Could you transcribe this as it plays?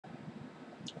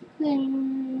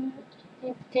Hello,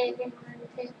 updating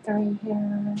my three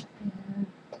here,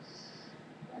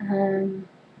 and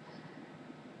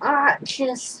I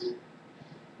just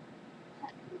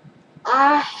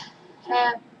I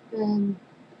have been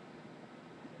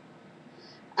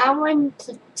I went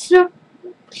to two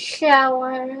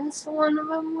showers. One of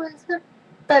them was a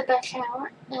baby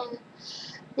shower, and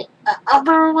the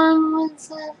other one was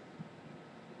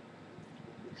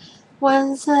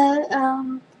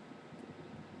a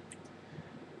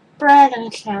bridal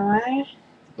shower,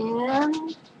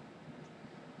 and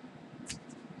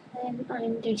I'm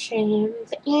going to show you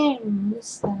the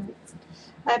earrings that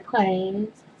I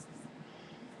played.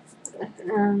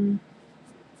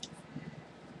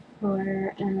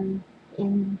 For in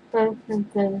both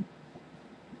of the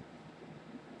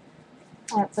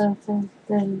at both of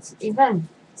those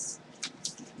events.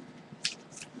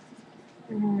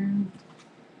 Um,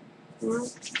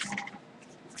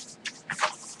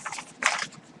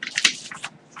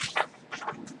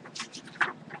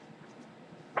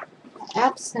 I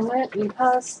absolutely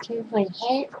positively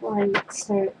hate white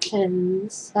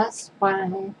searches. That's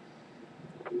why.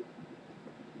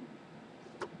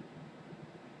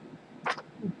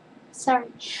 Sorry.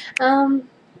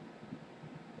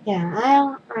 Yeah, I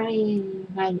don't really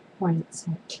like white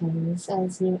searches,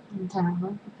 as you can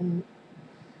tell, but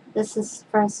this is the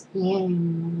first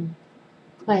game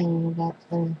we played at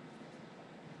the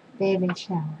baby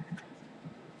shower.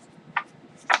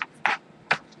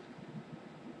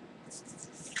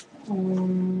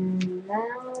 And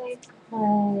now we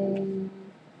play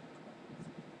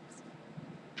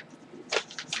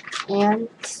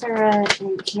answer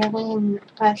and killing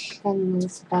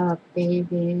questions about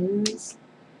babies.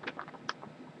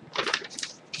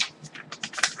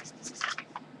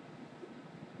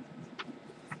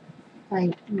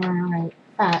 Like more like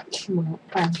factual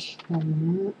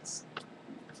questions.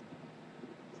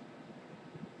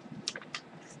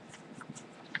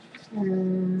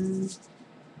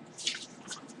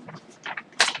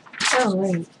 Oh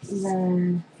wait,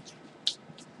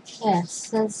 yes,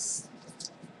 this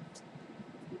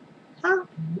how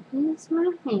big is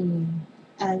mommy?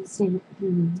 As you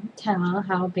can tell,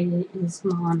 how big is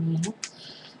mommy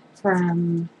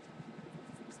from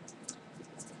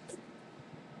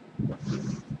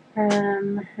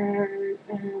her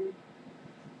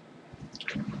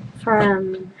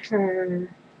from her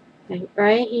like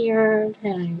right here to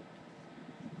like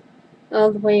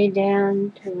all the way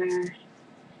down to where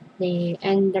the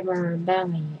end of her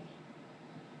belly.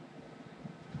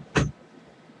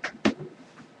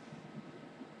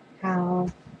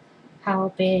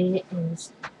 How big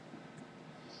is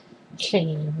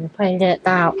she? We put it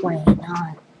that way,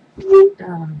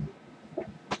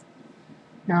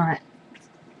 not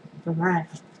around.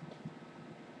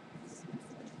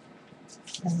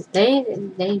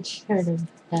 They should have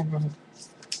done it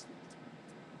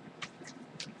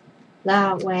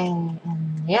that way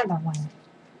and the other way.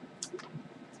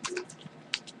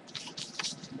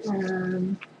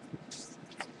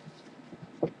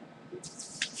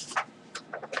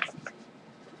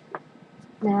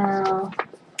 Now,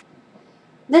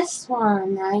 this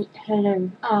one I could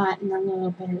have gotten a little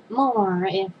bit more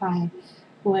if I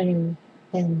would have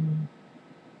been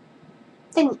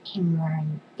thinking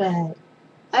right, but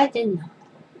I did not.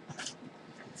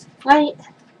 Like,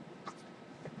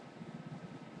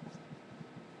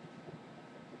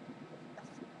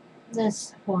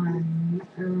 this one,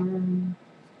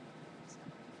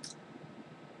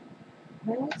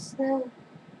 where's the,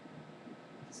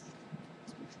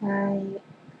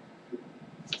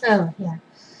 oh yeah.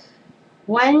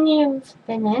 When you've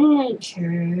been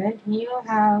injured, you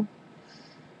have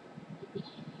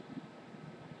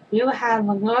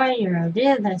a lawyer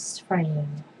do this for you.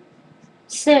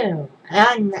 Sue,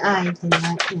 and I did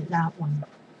not get that one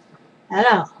at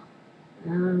all.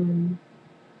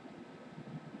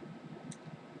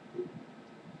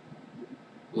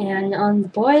 And on the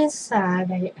boys'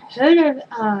 side, I could have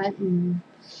gotten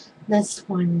this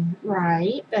one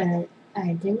right, but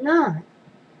I did not.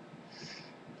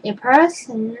 A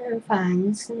person who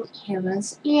finds and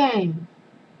kills game.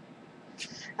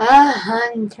 A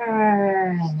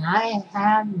hunter, and I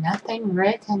have nothing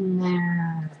written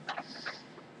there.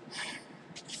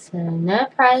 So no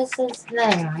prizes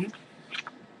there.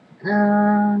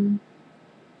 And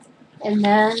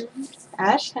then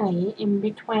actually in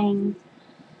between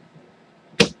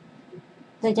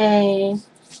the day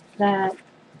that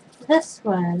this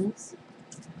was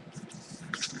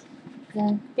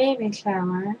the baby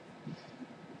shower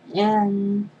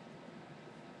and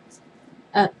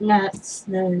nuts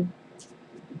the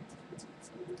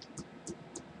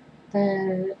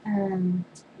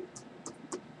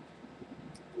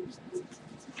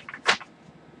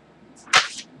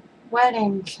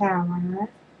wedding shower.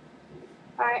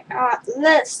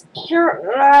 Let's hear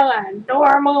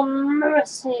normal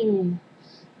mercy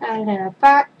at a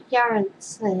backyard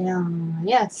sale.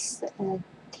 Yes, a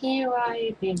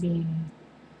TY baby.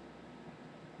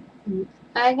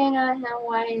 I do not know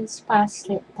why his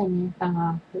plastic thingy fell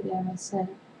off, but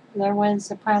there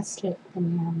was a plastic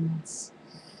thingy on this.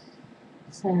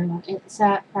 So it's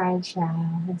that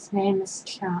fragile. His name is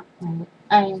Chocolate.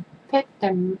 I picked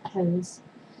him because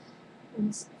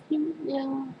his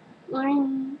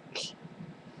orange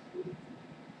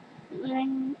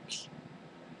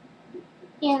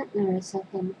antlers, I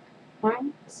think.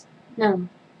 Orange? No.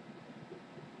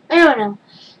 I don't know.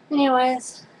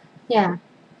 Anyways, yeah.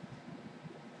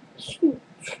 Shoot.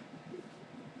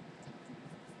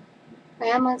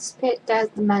 I almost picked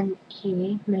out the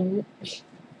monkey mooch.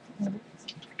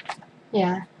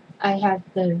 Yeah, I have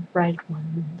the red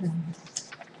one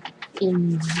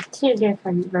in 2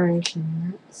 different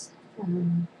versions.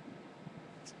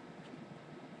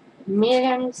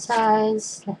 Medium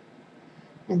sized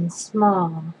and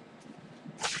small.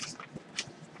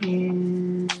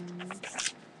 And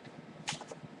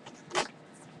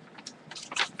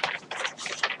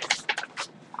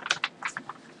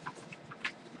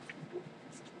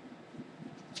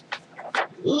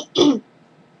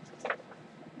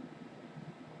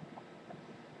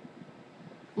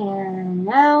and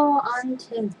now on to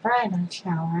the bridal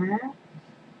shower.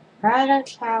 Bridal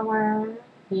shower,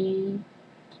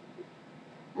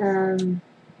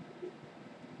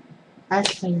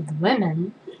 actually the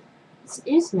women,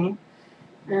 excuse me,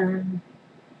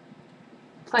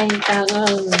 played that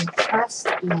little trust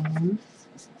game.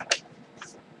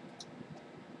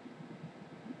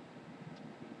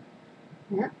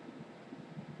 Yep.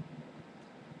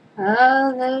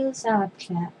 All those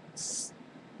objects.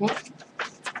 Yep.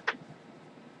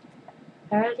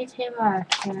 32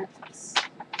 objects.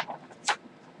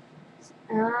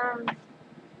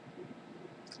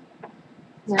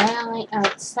 I only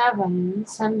got 7.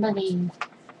 Somebody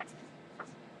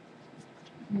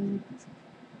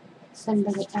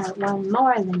got 1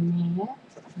 more than me.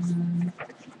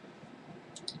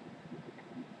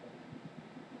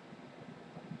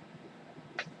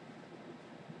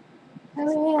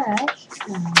 Oh yeah.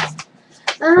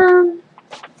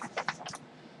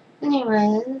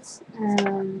 Anyways,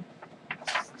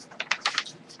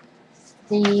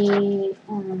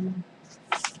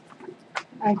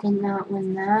 I did not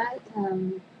win that.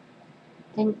 I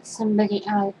think somebody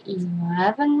got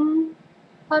 11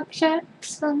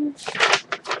 objects on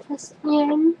this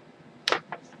game.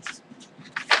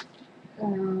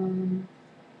 And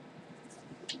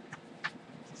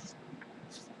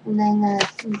then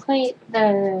complete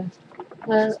the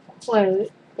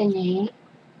quote thingy.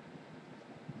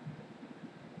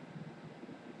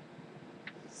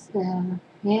 So,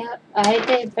 yeah, I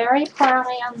did very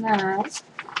poorly on that.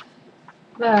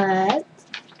 But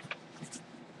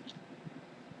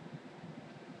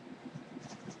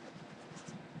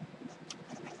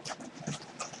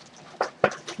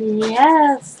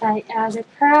yes, I got a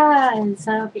prize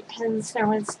because there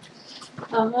was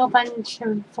a whole bunch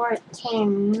of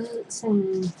 14s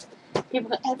and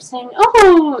people kept saying,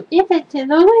 "Oh, give it to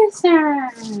the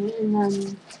wizard!" And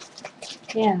then,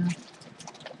 yeah.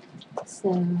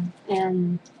 So,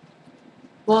 and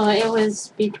well, it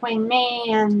was between me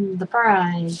and the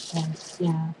bride, but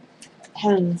yeah,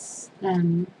 because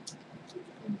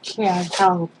she had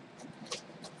help.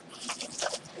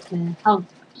 The help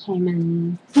came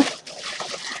in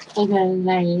a little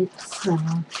late, so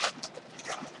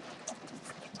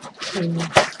she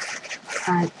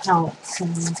had help. So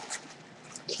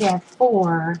she had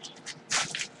 4,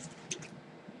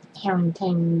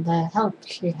 counting the help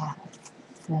she had.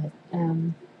 But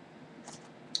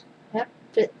yep,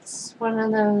 it's one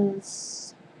of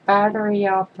those battery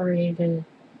operated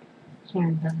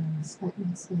candles. Let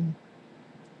me see.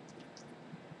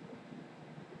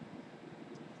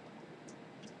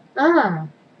 Ah!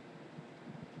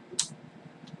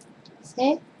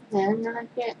 See? I'm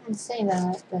not getting to see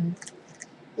that, but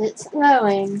it's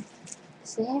glowing.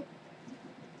 See?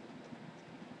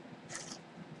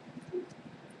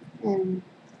 And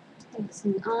it's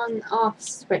an on-off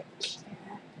switch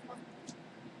there.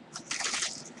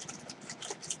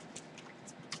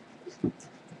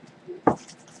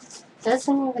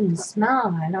 Doesn't even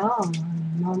smell at all.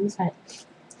 Mom's like,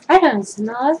 I don't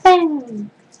smell a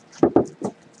thing.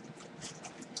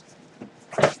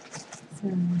 So,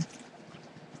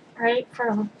 right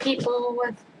for people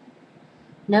with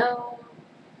no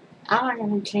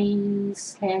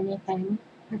allergies to anything.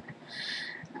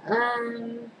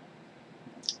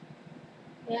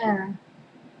 Yeah.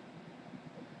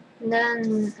 And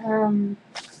then,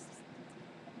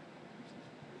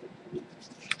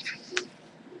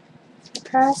 the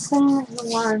person who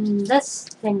won this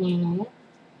thingy,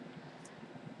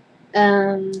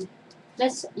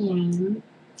 this game,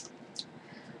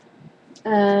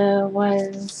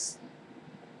 was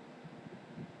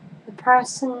the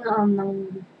person on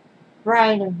the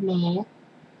right of me.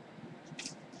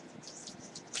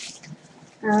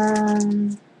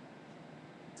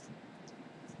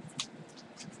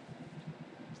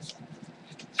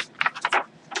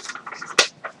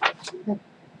 The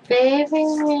baby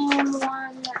name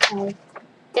one, I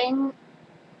think,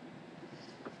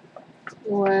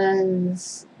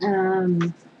 was,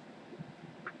 I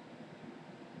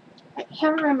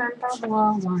can't remember the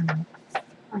long one,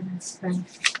 honestly.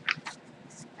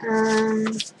 I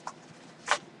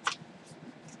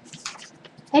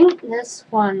think this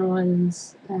one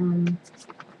was,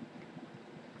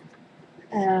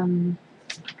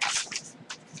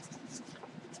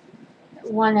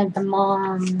 one of the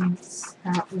moms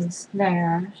that was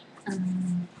there.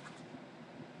 And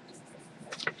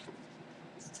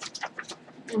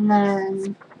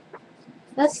then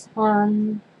this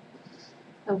one,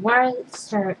 the word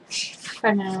search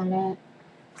fanatic.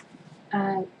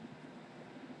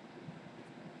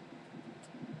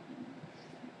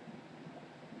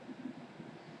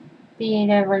 Beat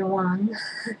everyone.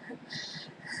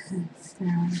 So,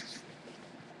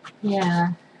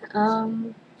 yeah.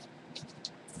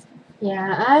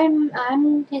 Yeah,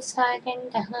 I'm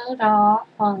deciding to hold off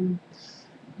on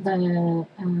the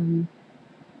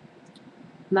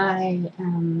my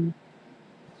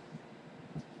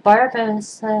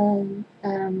Barbossa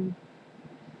on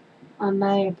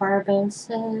my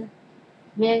Barbossa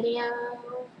video,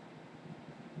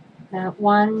 that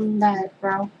one that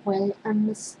Ralph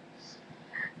Wiggum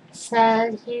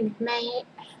said he'd make,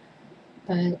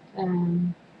 but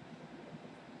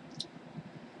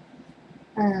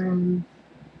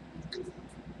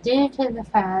due to the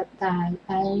fact that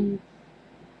I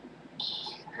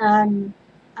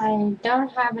don't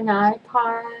have an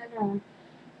iPod or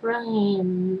really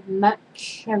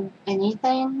much of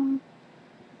anything.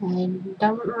 I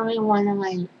don't really want to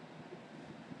my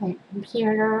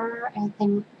computer, I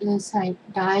think, is like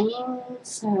dying,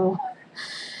 so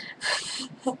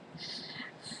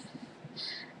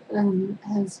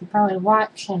as you probably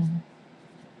watching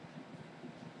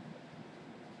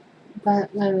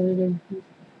buttload of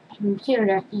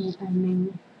computer,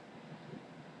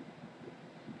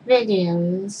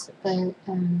 videos, but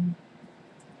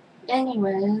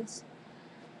anyways,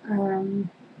 I'm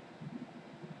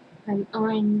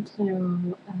going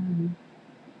to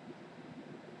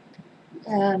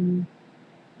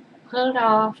hold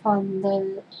off on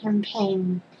the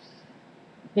campaign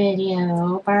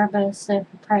video, Barbossa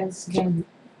for President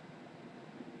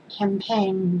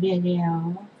campaign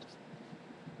video,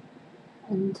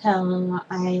 until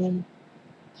I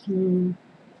can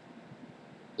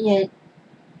get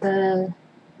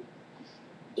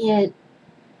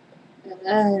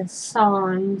a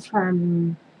song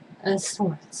from a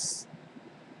source.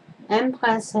 And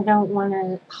plus, I don't want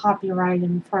to copyright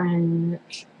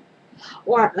infringe.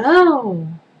 Or,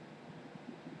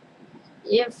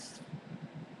 if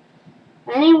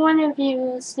any one of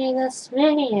you see this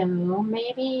video,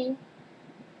 maybe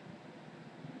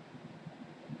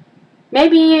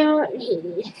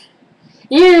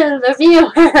you, the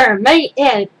viewer, make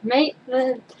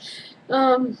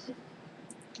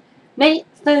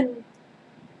the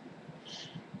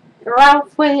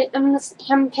Ralph Wiggum's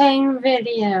campaign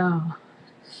video.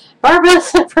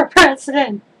 Barbossa for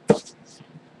President.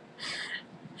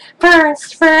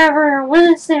 First, forever,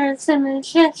 wizards and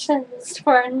magicians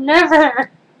for never.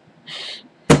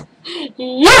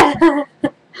 Yeah!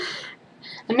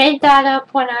 I made that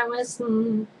up when I was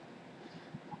in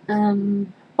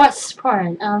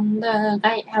Westport on the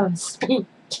lighthouse beach.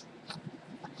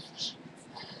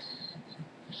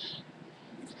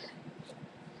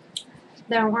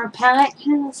 There were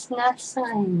pelicans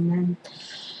nestling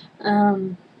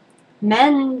and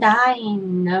men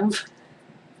dying of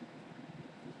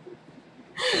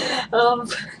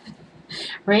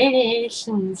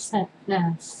radiation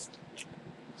sickness.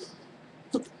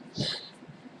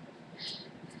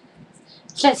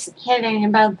 Just kidding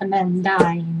about the men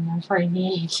dying of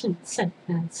radiation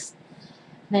sickness.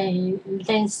 They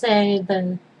say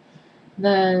the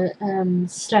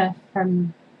stuff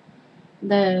from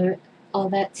all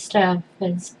that stuff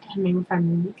is going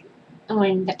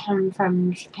to come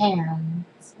from Japan.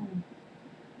 So,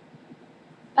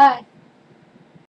 bye.